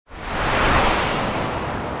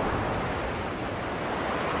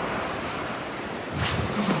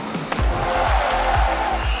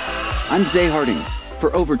I'm Zay Harding.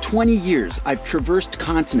 For over 20 years, I've traversed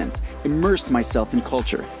continents, immersed myself in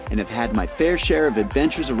culture, and have had my fair share of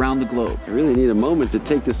adventures around the globe. I really need a moment to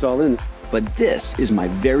take this all in. But this is my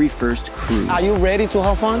very first cruise. Are you ready to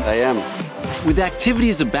have fun? I am. With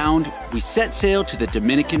activities abound, we set sail to the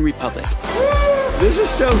Dominican Republic. This is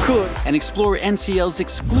so cool. And explore NCL's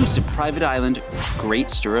exclusive private island, Great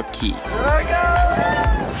Stirrup Cay.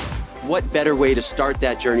 What better way to start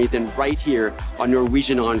that journey than right here on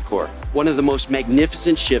Norwegian Encore, one of the most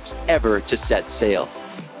magnificent ships ever to set sail.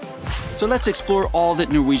 So let's explore all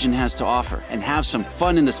that Norwegian has to offer and have some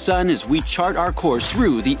fun in the sun as we chart our course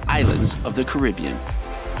through the islands of the Caribbean.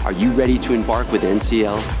 Are you ready to embark with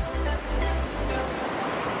NCL?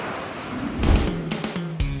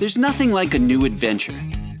 There's nothing like a new adventure,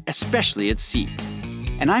 especially at sea.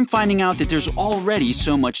 And I'm finding out that there's already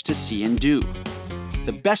so much to see and do.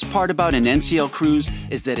 The best part about an NCL cruise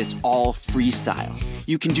is that it's all freestyle.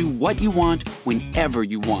 You can do what you want whenever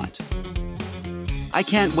you want. I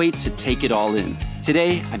can't wait to take it all in.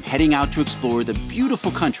 Today, I'm heading out to explore the beautiful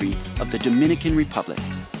country of the Dominican Republic.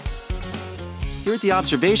 Here at the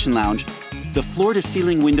Observation Lounge, the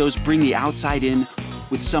floor-to-ceiling windows bring the outside in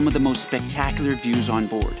with some of the most spectacular views on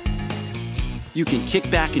board. You can kick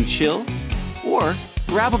back and chill, or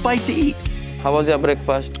grab a bite to eat. How was your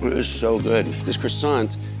breakfast? It was so good. This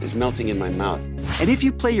croissant is melting in my mouth. And if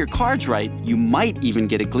you play your cards right, you might even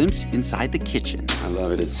get a glimpse inside the kitchen. I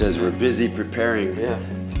love it. It says we're busy preparing. Yeah.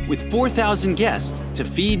 With 4,000 guests to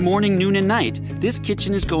feed morning, noon, and night, this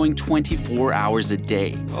kitchen is going 24 hours a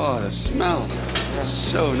day. Oh, the smell. It's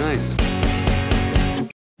so nice.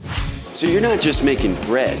 So you're not just making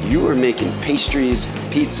bread, you are making pastries,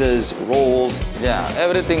 pizzas, rolls. Yeah,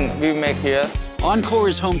 everything we make here. Encore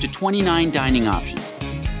is home to 29 dining options.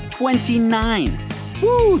 29!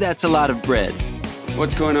 Woo, that's a lot of bread.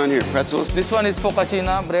 What's going on here? Pretzels? This one is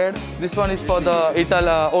focaccia bread. This one is for the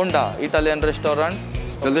Italian restaurant.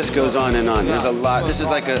 The list goes on and on. Yeah. There's a lot. This is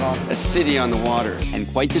like a city on the water. And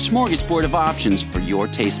quite the smorgasbord of options for your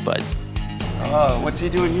taste buds. Oh, what's he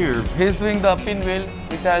doing here? He's doing the pinwheel.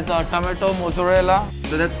 It has tomato, mozzarella.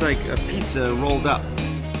 So that's like a pizza rolled up.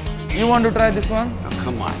 You want to try this one? Oh,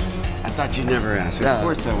 come on. I thought you'd never ask. Yeah. Of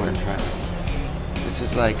course I want to try it. This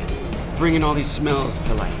is like bringing all these smells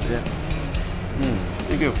to life. Yeah.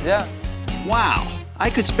 Thank you. Yeah. Wow, I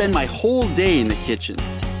could spend my whole day in the kitchen.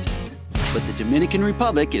 But the Dominican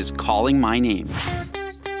Republic is calling my name.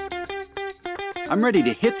 I'm ready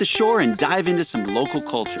to hit the shore and dive into some local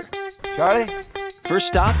culture. Charlie? First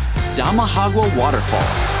stop, Damahagua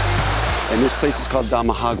Waterfall. And this place is called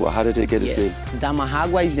Damahagua. How did it get its name?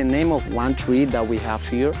 Damahagua is the name of one tree that we have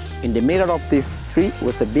here. In the middle of the tree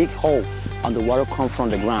was a big hole, and the water comes from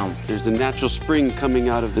the ground. There's a natural spring coming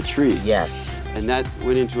out of the tree. Yes. And that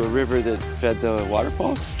went into a river that fed the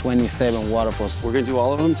waterfalls? 27 waterfalls. We're gonna do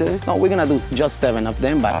all of them today? No, we're gonna do just 7 of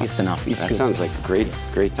them, but it's enough. It's That good. sounds like a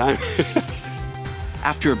great time.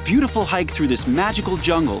 After a beautiful hike through this magical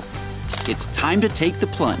jungle, it's time to take the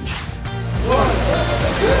plunge. 1,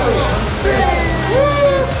 2, 3.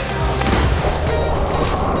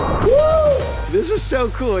 This is so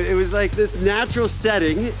cool. It was like this natural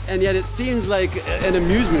setting, and yet it seemed like an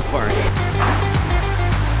amusement park.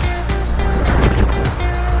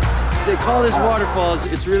 They call this waterfalls.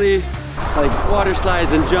 It's really like water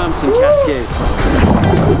slides and jumps and cascades.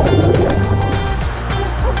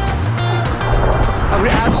 I would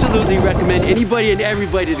absolutely recommend anybody and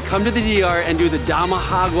everybody to come to the DR and do the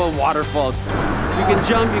Damahagua waterfalls. You can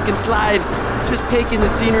jump, you can slide, just take in the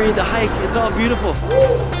scenery, the hike. It's all beautiful.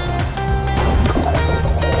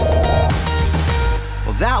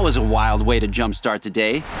 Well, that was a wild way to jumpstart the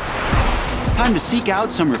day. Time to seek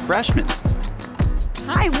out some refreshments.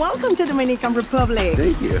 Hi, welcome to Dominican Republic.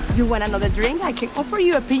 Thank you. You want another drink? I can offer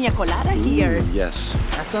you a piña colada here. Yes.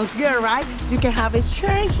 That sounds good, right? You can have a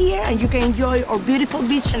chair here and you can enjoy our beautiful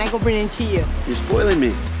beach and I go bring it to you. You're spoiling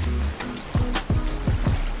me.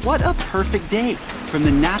 What a perfect day, from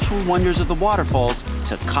the natural wonders of the waterfalls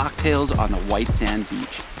to cocktails on the white sand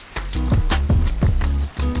beach.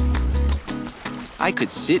 I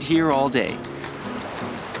could sit here all day,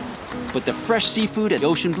 but the fresh seafood at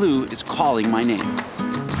Ocean Blue is calling my name.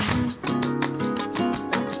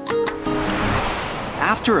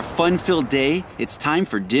 After a fun-filled day, it's time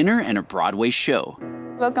for dinner and a Broadway show.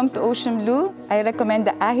 Welcome to Ocean Blue. I recommend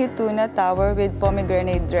the ahi tuna tower with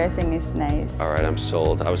pomegranate dressing is nice. All right, I'm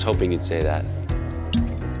sold. I was hoping you'd say that.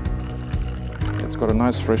 It's got a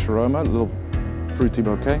nice fresh aroma, a little fruity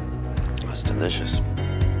bouquet. That's delicious.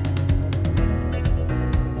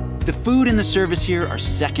 The food and the service here are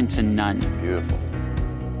second to none. Beautiful.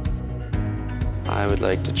 I would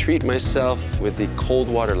like to treat myself with the cold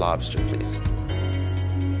water lobster, please.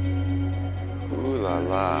 Ooh la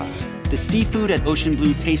la. The seafood at Ocean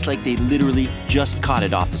Blue tastes like they literally just caught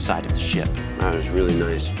it off the side of the ship. That was really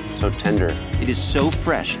nice. So tender. It is so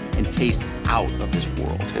fresh and tastes out of this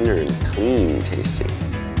world. Tender and clean tasting.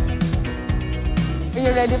 Are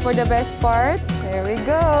you ready for the best part? Here we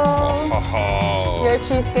go. Oh. Your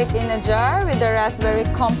cheesecake in a jar with the raspberry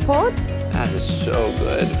compote. That is so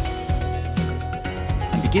good.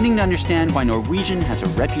 I'm beginning to understand why Norwegian has a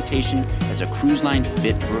reputation as a cruise line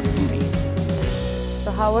fit for a foodie. So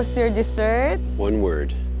how was your dessert? One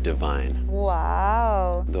word, divine.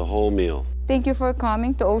 Wow. The whole meal. Thank you for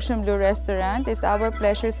coming to Ocean Blue Restaurant. It's our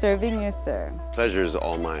pleasure serving you, sir. Pleasure is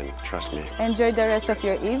all mine, trust me. Enjoy the rest of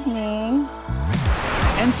your evening.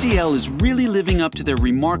 NCL is really living up to their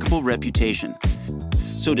remarkable reputation.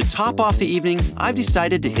 So to top off the evening, I've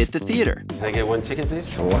decided to hit the theater. Can I get one ticket, please?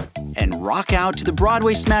 Sure. And rock out to the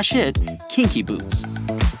Broadway smash hit, Kinky Boots.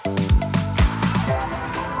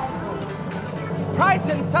 Price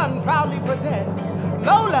and Son proudly presents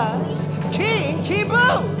Lola's Kinky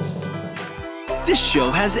Boots. This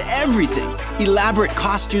show has everything. Elaborate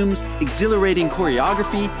costumes, exhilarating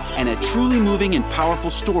choreography, and a truly moving and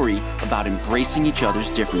powerful story about embracing each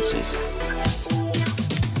other's differences.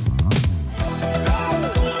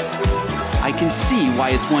 I can see why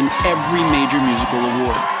it's won every major musical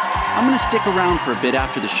award. I'm gonna stick around for a bit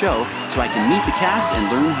after the show so I can meet the cast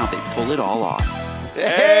and learn how they pull it all off.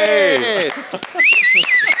 Hey!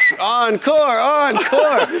 Encore,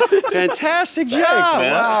 encore! Fantastic job! Thanks,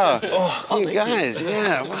 man. Wow. Oh, you guys,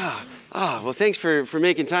 yeah, wow. Oh, well, thanks for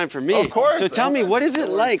making time for me. Of course. So tell me, what is it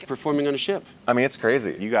like performing on a ship? I mean, it's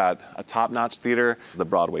crazy. You got a top-notch theater, the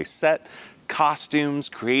Broadway set, costumes,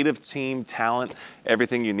 creative team, talent,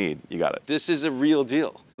 everything you need, you got it. This is a real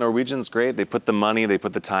deal. Norwegian's great. They put the money, they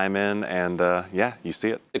put the time in, and yeah, you see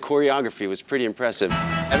it. The choreography was pretty impressive.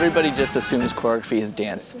 Everybody just assumes choreography is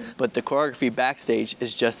dance, but the choreography backstage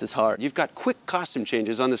is just as hard. You've got quick costume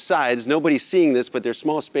changes on the sides. Nobody's seeing this, but they're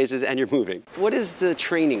small spaces and you're moving. What is the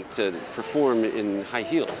training to perform in high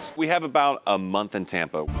heels? We have about a month in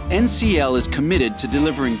Tampa. NCL is committed to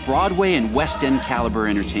delivering Broadway and West End caliber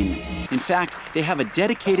entertainment. In fact, they have a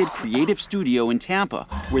dedicated creative studio in Tampa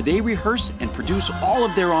where they rehearse and produce all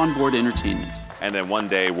of their onboard entertainment. And then one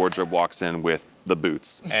day, wardrobe walks in with the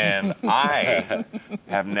boots. And I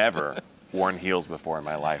have never worn heels before in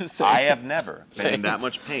my life. Same. I have never been in Same. that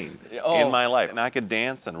much pain Oh. in my life. And I could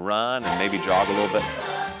dance and run and maybe jog a little bit.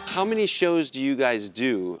 How many shows do you guys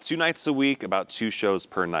do? 2 nights a week, about 2 shows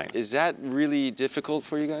per night. Is that really difficult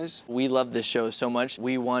for you guys? We love this show so much.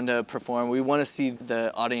 We want to perform. We want to see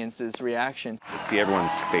the audience's reaction. To see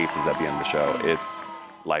everyone's faces at the end of the show, it's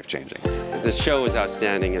life-changing. The show was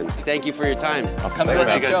outstanding, and thank you for your time. Come to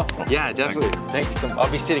the show. Yeah, definitely. Thank you so much.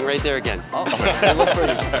 I'll be sitting right there again. Oh, we'll look for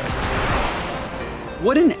you.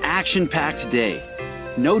 What an action-packed day.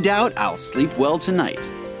 No doubt I'll sleep well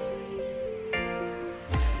tonight.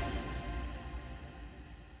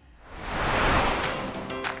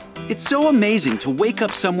 It's so amazing to wake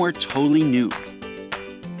up somewhere totally new.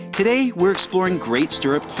 Today, we're exploring Great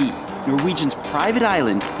Stirrup Cay, Norwegian's private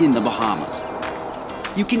island in the Bahamas.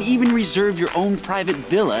 You can even reserve your own private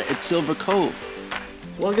villa at Silver Cove.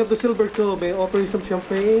 Welcome to Silver Cove. May I offer you some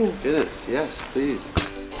champagne? Goodness, yes, please.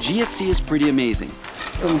 GSC is pretty amazing,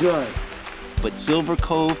 Enjoy. but Silver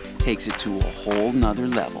Cove takes it to a whole nother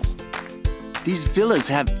level. These villas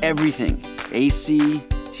have everything: AC,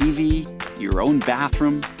 TV, your own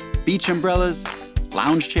bathroom, beach umbrellas,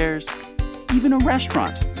 lounge chairs, even a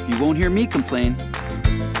restaurant. You won't hear me complain.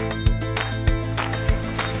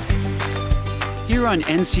 Here on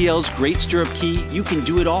NCL's Great Stirrup Cay, you can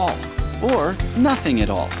do it all, or nothing at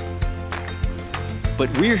all.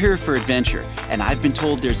 But we're here for adventure, and I've been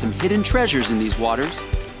told there's some hidden treasures in these waters,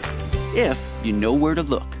 if you know where to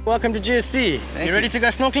look. Welcome to GSC. You ready to go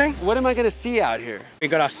snorkeling? What am I going to see out here? We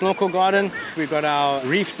got our snorkel garden. We've got our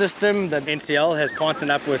reef system that NCL has partnered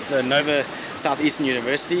up with Nova Southeastern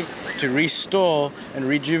University to restore and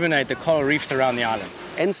rejuvenate the coral reefs around the island.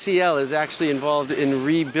 NCL is actually involved in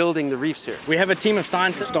rebuilding the reefs here. We have a team of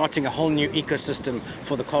scientists starting a whole new ecosystem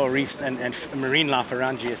for the coral reefs and marine life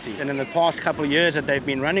around GSC. And in the past couple of years that they've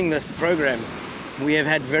been running this program, we have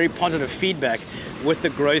had very positive feedback with the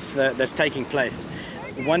growth that's taking place.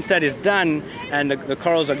 Once that is done and the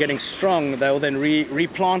corals are getting strong, they'll then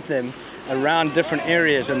replant them around different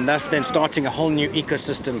areas, and thus then starting a whole new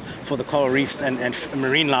ecosystem for the coral reefs and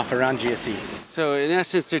marine life around GSC. So in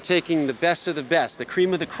essence, they're taking the best of the best, the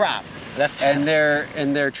cream of the crop, That's and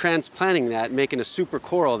they're transplanting that, making a super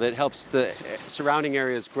coral that helps the surrounding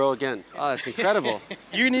areas grow again. Oh, that's incredible.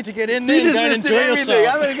 You need to get in there You and just go and listed enjoy everything.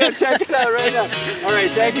 yourself. I'm gonna go check it out right now. All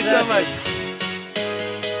right, thank you so much.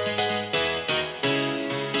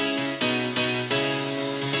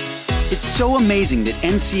 It's so amazing that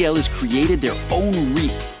NCL has created their own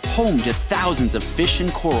reef, home to thousands of fish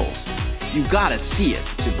and corals. You gotta see it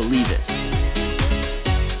to believe it.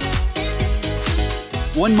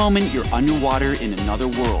 One moment you're underwater in another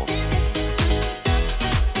world.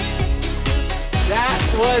 That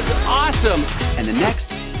was awesome. And the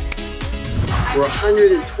next, we're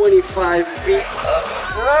 125 feet up.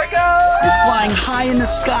 you're flying high in the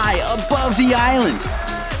sky above the island.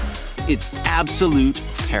 It's absolute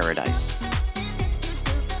paradise.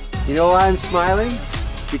 You know why I'm smiling?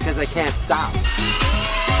 Because I can't stop.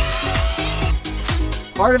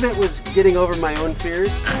 Part of it was getting over my own fears.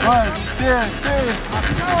 1, 2, 3,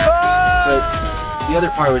 but the other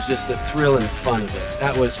part was just the thrill and fun of it.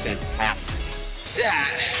 That was fantastic. Yeah,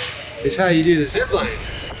 it's how you do the zip line.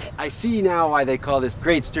 I see now why they call this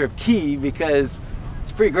Great Stirrup Cay, because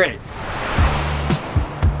it's pretty great.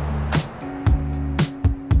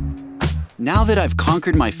 Now that I've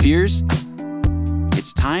conquered my fears,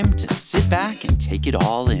 it's time to sit back and take it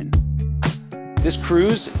all in. This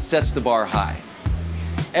cruise sets the bar high.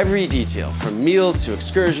 Every detail, from meal to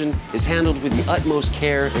excursion, is handled with the utmost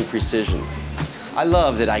care and precision. I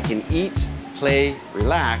love that I can eat, play,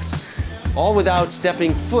 relax, all without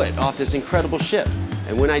stepping foot off this incredible ship.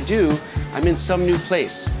 And when I do, I'm in some new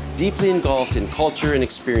place, deeply engulfed in culture and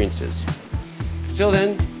experiences. Till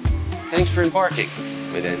then, thanks for embarking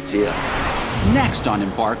with NCL. Next on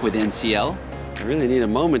Embark with NCL, I really need a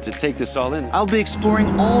moment to take this all in. I'll be exploring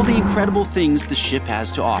all the incredible things the ship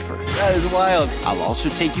has to offer. That is wild. I'll also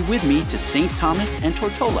take you with me to St. Thomas and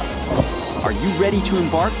Tortola. Are you ready to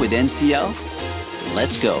embark with NCL?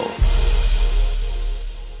 Let's go.